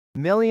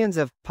Millions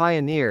of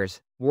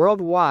pioneers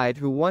worldwide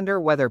who wonder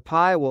whether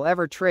Pi will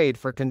ever trade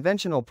for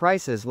conventional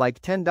prices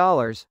like $10,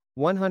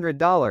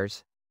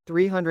 $100,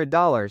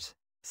 $300,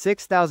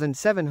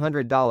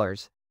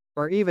 $6,700,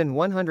 or even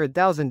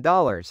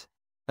 $100,000,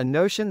 a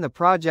notion the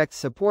project's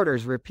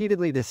supporters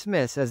repeatedly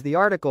dismiss as the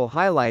article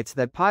highlights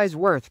that Pi's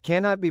worth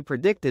cannot be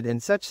predicted in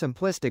such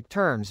simplistic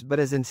terms but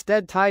is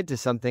instead tied to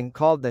something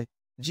called the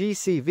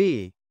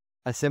GCV,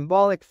 a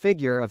symbolic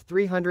figure of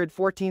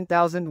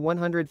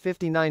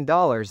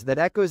 $314,159 that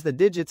echoes the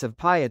digits of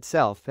Pi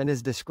itself and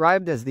is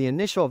described as the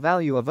initial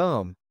value of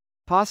Ohm,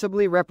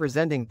 possibly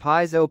representing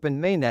Pi's open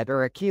mainnet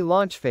or a key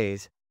launch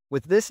phase,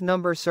 with this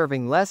number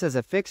serving less as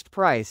a fixed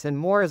price and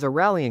more as a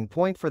rallying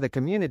point for the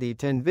community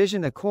to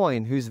envision a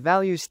coin whose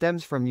value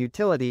stems from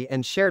utility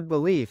and shared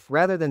belief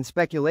rather than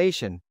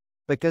speculation,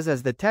 because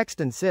as the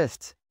text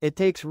insists, it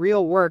takes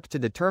real work to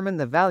determine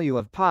the value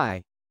of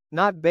Pi,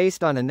 not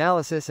based on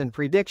analysis and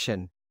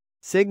prediction,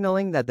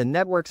 signaling that the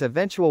network's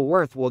eventual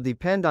worth will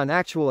depend on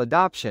actual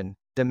adoption,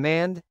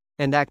 demand,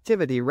 and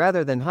activity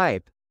rather than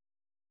hype.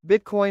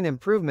 Bitcoin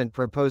Improvement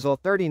Proposal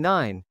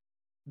 39,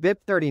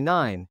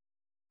 BIP-39,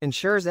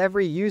 ensures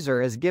every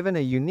user is given a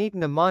unique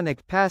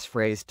mnemonic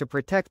passphrase to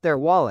protect their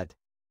wallet,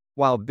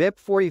 while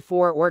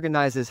BIP-44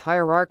 organizes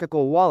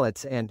hierarchical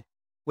wallets and,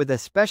 with a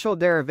special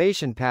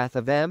derivation path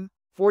of m,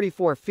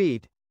 44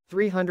 feet,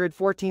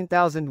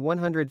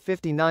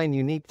 314,159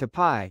 unique to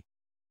Pi,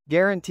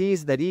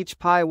 guarantees that each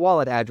Pi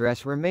wallet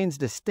address remains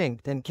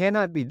distinct and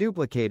cannot be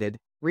duplicated,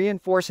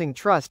 reinforcing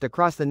trust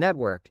across the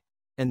network,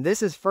 and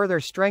this is further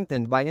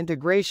strengthened by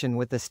integration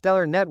with the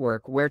Stellar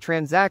network where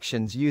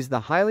transactions use the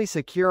highly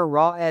secure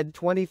raw ED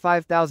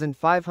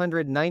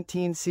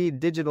 25519 seed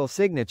digital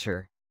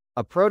signature,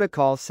 a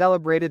protocol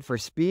celebrated for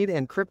speed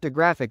and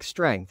cryptographic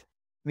strength,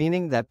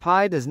 meaning that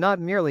Pi does not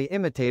merely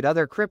imitate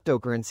other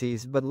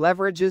cryptocurrencies but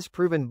leverages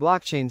proven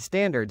blockchain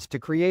standards to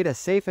create a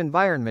safe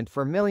environment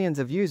for millions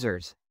of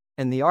users,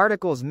 and the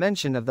article's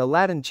mention of the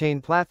Latin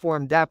chain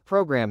platform DApp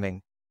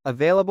programming,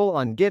 available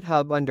on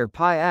GitHub under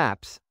Pi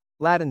Apps,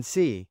 Latin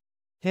C,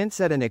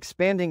 hints at an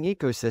expanding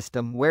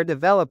ecosystem where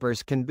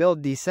developers can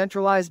build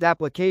decentralized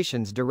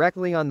applications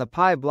directly on the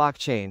Pi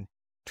blockchain,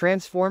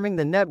 transforming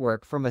the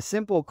network from a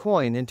simple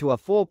coin into a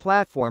full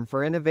platform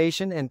for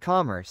innovation and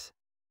commerce.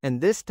 And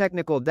this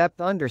technical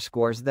depth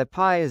underscores that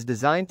Pi is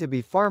designed to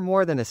be far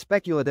more than a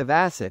speculative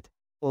asset,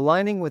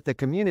 aligning with the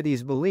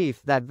community's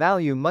belief that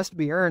value must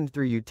be earned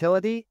through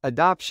utility,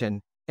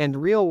 adoption,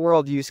 and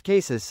real-world use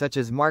cases such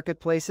as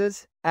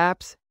marketplaces,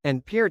 apps,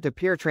 and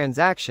peer-to-peer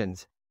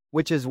transactions,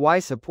 which is why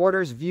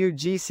supporters view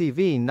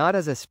GCV not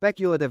as a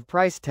speculative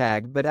price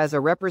tag but as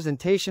a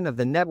representation of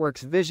the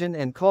network's vision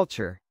and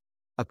culture.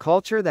 A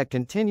culture that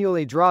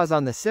continually draws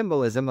on the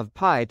symbolism of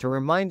Pi to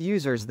remind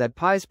users that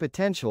Pi's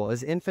potential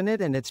is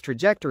infinite and its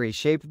trajectory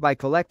shaped by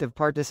collective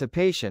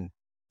participation.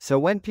 So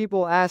when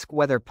people ask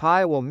whether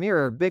Pi will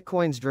mirror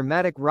Bitcoin's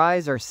dramatic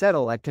rise or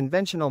settle at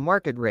conventional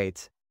market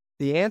rates,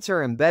 the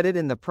answer embedded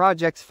in the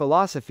project's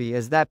philosophy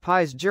is that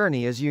Pi's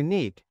journey is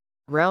unique,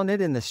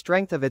 grounded in the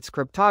strength of its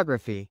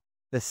cryptography,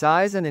 the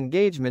size and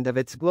engagement of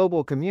its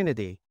global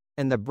community,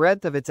 and the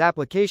breadth of its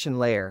application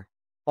layer,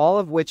 all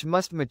of which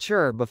must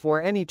mature before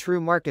any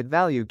true market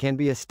value can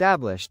be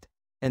established,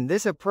 and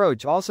this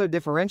approach also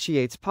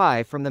differentiates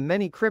Pi from the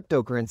many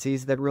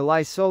cryptocurrencies that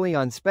rely solely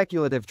on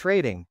speculative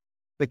trading,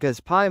 because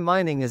Pi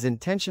mining is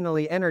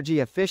intentionally energy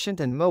efficient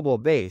and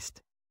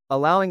mobile-based,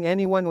 allowing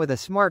anyone with a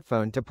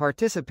smartphone to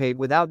participate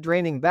without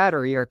draining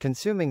battery or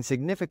consuming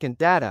significant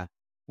data,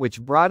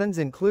 which broadens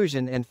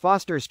inclusion and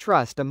fosters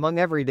trust among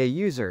everyday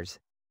users.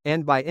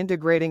 And by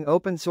integrating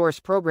open-source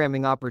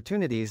programming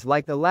opportunities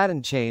like the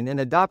Latin chain and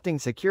adopting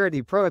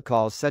security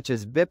protocols such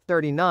as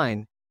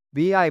BIP-39,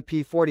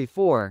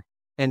 BIP-44,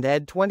 and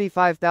ED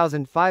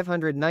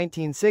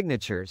 25519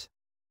 signatures,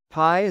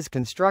 Pi is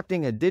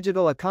constructing a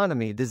digital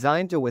economy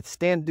designed to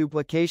withstand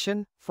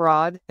duplication,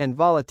 fraud, and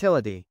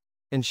volatility,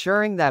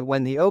 ensuring that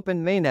when the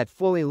open mainnet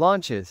fully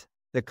launches,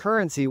 the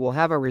currency will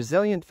have a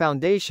resilient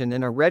foundation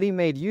and a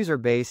ready-made user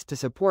base to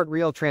support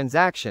real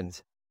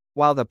transactions.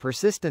 While the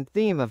persistent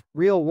theme of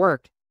real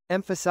work,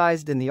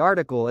 emphasized in the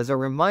article, is a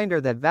reminder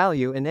that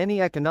value in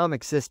any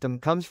economic system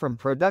comes from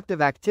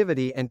productive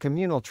activity and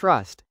communal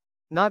trust,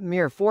 not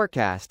mere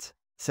forecasts,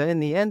 so in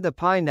the end the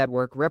Pi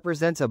network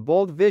represents a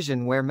bold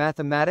vision where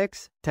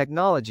mathematics,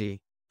 technology,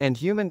 and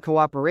human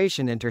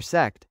cooperation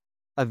intersect.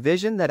 A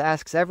vision that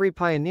asks every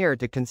pioneer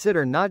to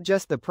consider not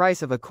just the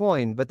price of a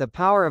coin but the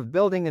power of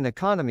building an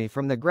economy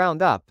from the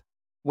ground up,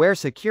 where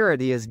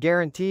security is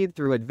guaranteed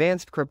through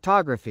advanced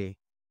cryptography,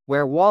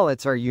 where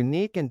wallets are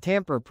unique and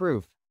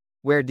tamper-proof,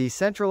 where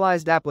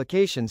decentralized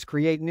applications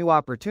create new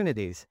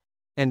opportunities,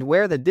 and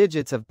where the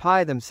digits of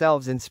Pi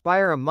themselves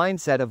inspire a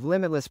mindset of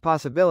limitless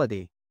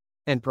possibility.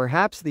 And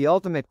perhaps the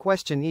ultimate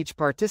question each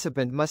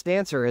participant must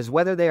answer is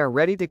whether they are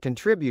ready to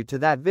contribute to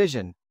that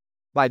vision.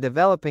 By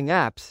developing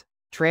apps,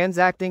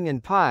 transacting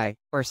in Pi,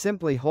 or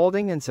simply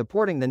holding and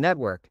supporting the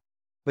network.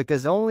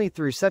 Because only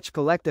through such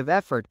collective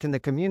effort can the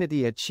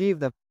community achieve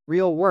the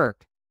real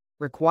work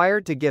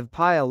required to give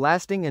Pi a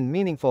lasting and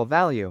meaningful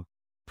value.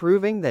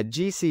 proving that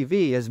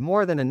GCV is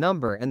more than a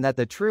number and that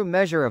the true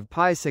measure of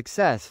Pi's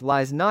success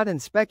lies not in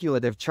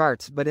speculative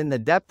charts but in the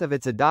depth of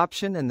its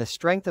adoption and the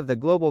strength of the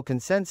global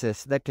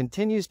consensus that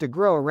continues to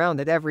grow around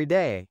it every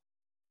day.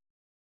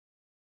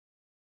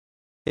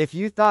 If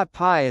you thought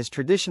Pi is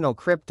traditional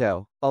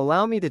crypto,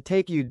 allow me to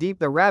take you deep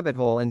the rabbit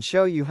hole and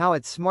show you how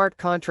its smart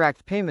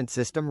contract payment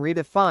system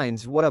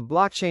redefines what a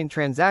blockchain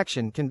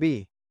transaction can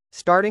be.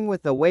 Starting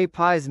with the way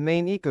Pi's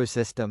main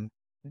ecosystem,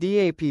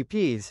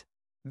 DApps,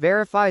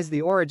 verifies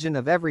the origin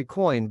of every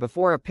coin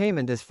before a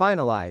payment is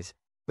finalized,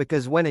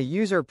 because when a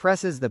user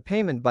presses the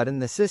payment button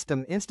the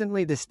system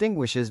instantly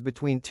distinguishes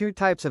between two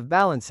types of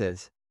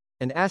balances,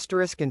 an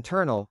asterisk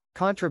internal,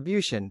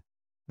 contribution,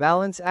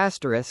 balance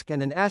asterisk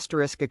and an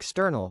asterisk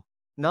external,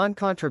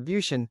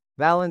 non-contribution,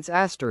 balance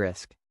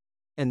asterisk.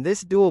 And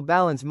this dual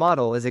balance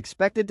model is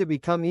expected to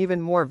become even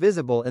more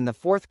visible in the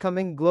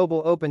forthcoming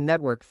global open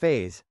network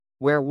phase,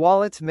 where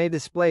wallets may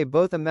display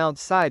both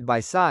amounts side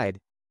by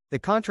side, the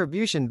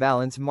contribution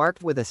balance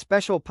marked with a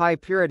special Pi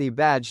purity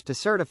badge to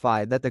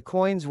certify that the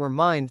coins were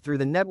mined through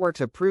the network's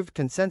approved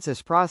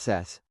consensus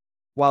process,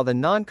 while the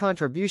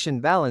non-contribution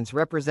balance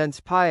represents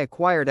Pi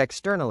acquired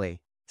externally,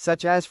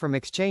 such as from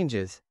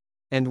exchanges.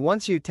 And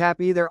once you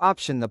tap either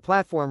option the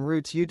platform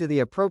routes you to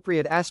the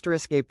appropriate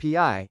asterisk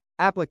API,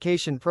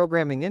 application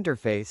programming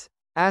interface,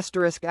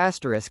 asterisk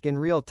in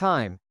real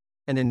time,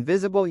 an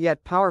invisible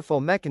yet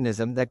powerful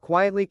mechanism that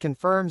quietly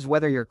confirms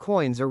whether your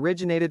coins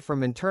originated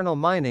from internal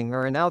mining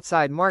or an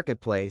outside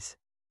marketplace.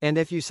 And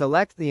if you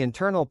select the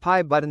internal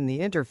Pi button the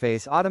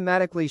interface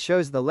automatically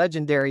shows the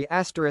legendary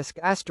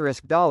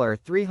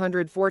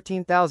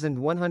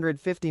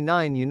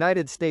 $314,159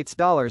 United States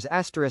dollars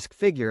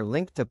figure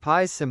linked to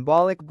Pi's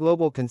symbolic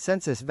global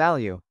consensus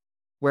value,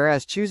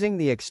 whereas choosing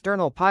the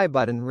external Pi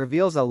button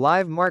reveals a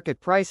live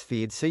market price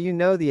feed so you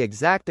know the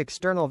exact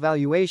external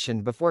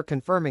valuation before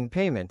confirming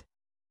payment,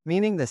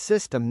 meaning the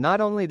system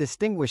not only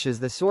distinguishes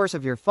the source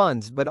of your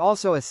funds but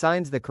also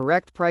assigns the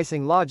correct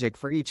pricing logic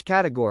for each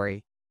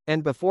category.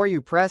 And before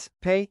you press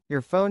pay,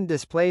 your phone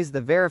displays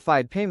the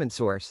verified payment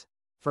source.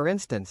 For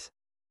instance,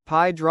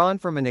 Pi drawn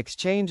from an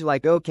exchange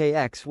like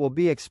OKX will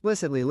be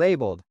explicitly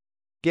labeled,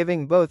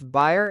 giving both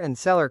buyer and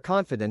seller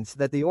confidence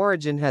that the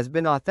origin has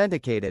been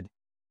authenticated,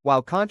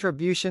 while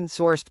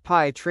contribution-sourced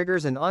Pi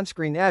triggers an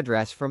on-screen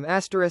address from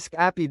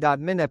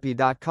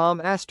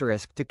 *appy.minepi.com*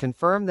 to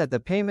confirm that the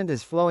payment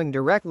is flowing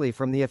directly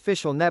from the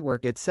official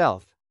network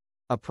itself.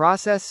 A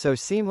process so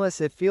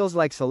seamless it feels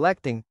like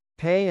selecting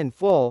pay in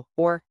full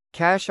or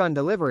cash on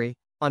delivery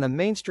on a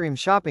mainstream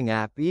shopping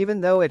app,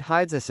 even though it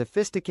hides a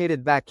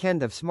sophisticated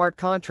backend of smart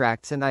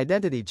contracts and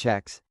identity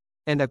checks.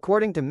 And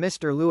according to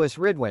Mr. Louis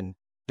Ridwan,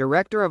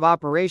 Director of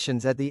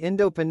Operations at the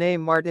Indo-Panay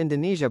Mart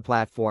Indonesia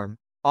platform,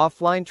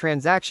 offline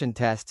transaction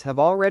tests have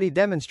already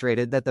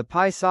demonstrated that the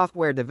Pi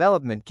Software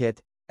Development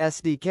Kit,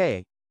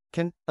 SDK,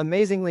 can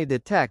amazingly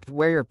detect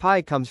where your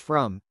Pi comes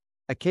from,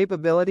 a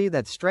capability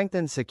that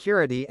strengthens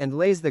security and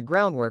lays the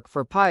groundwork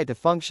for Pi to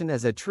function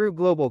as a true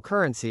global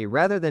currency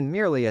rather than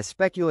merely a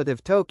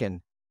speculative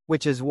token,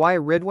 which is why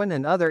Ridwan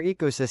and other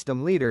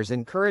ecosystem leaders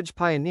encourage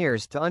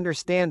pioneers to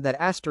understand that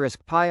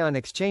 *Pi on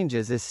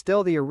exchanges is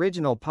still the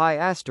original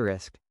Pi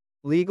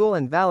 *, legal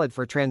and valid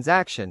for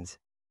transactions,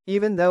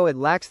 even though it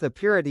lacks the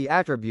purity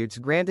attributes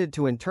granted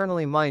to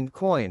internally mined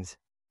coins.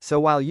 So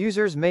while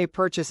users may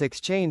purchase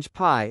exchange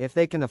Pi if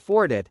they can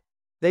afford it,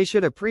 they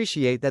should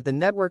appreciate that the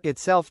network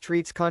itself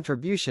treats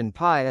contribution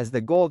Pi as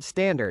the gold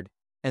standard,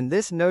 and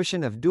this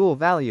notion of dual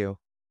value,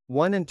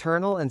 one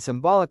internal and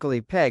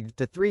symbolically pegged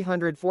to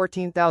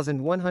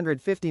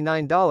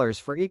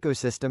 $314,159 for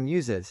ecosystem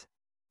uses,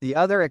 the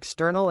other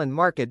external and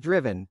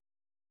market-driven,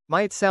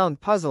 might sound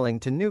puzzling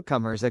to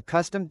newcomers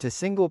accustomed to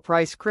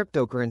single-price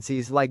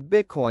cryptocurrencies like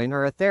Bitcoin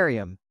or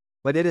Ethereum,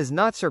 but it is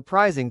not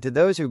surprising to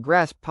those who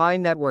grasp Pi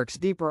Network's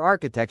deeper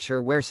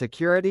architecture where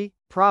security,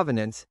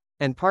 provenance,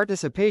 and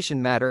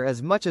participation matter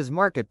as much as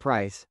market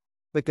price,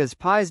 because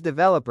Pi's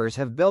developers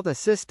have built a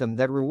system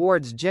that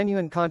rewards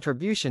genuine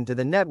contribution to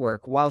the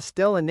network while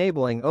still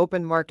enabling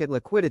open market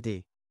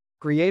liquidity,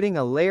 creating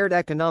a layered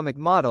economic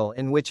model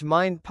in which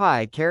mined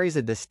Pi carries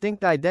a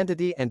distinct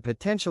identity and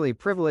potentially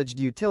privileged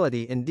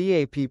utility in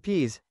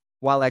DApps,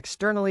 while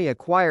externally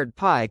acquired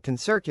Pi can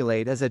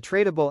circulate as a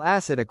tradable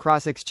asset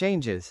across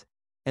exchanges.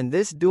 And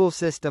this dual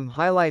system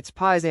highlights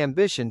Pi's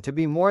ambition to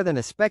be more than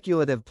a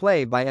speculative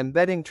play by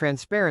embedding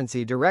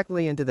transparency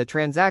directly into the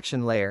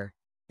transaction layer,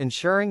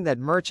 ensuring that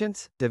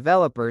merchants,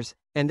 developers,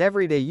 and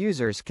everyday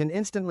users can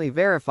instantly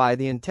verify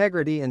the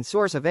integrity and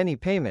source of any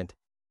payment,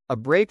 a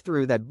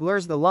breakthrough that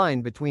blurs the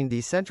line between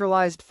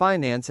decentralized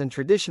finance and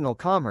traditional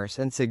commerce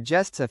and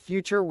suggests a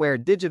future where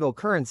digital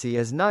currency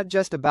is not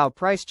just about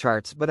price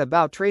charts but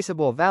about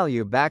traceable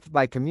value backed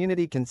by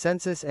community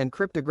consensus and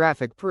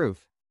cryptographic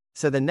proof.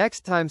 So the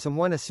next time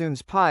someone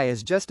assumes Pi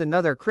is just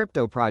another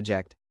crypto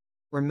project,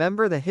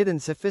 remember the hidden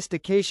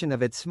sophistication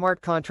of its smart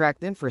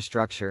contract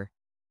infrastructure,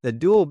 the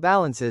dual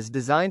balances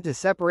designed to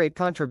separate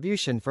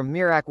contribution from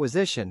mere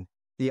acquisition,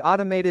 the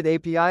automated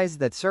APIs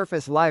that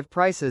surface live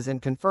prices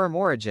and confirm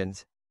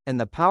origins, and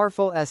the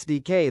powerful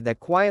SDK that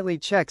quietly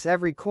checks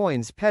every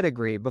coin's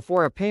pedigree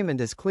before a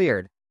payment is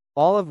cleared,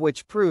 all of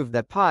which prove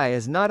that Pi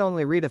is not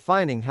only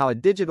redefining how a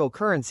digital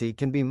currency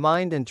can be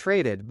mined and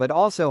traded but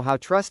also how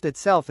trust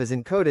itself is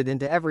encoded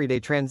into everyday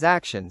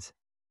transactions,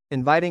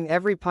 inviting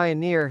every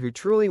pioneer who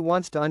truly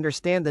wants to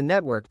understand the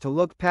network to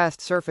look past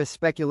surface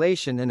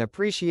speculation and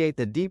appreciate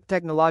the deep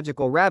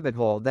technological rabbit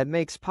hole that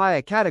makes Pi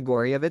a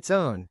category of its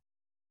own.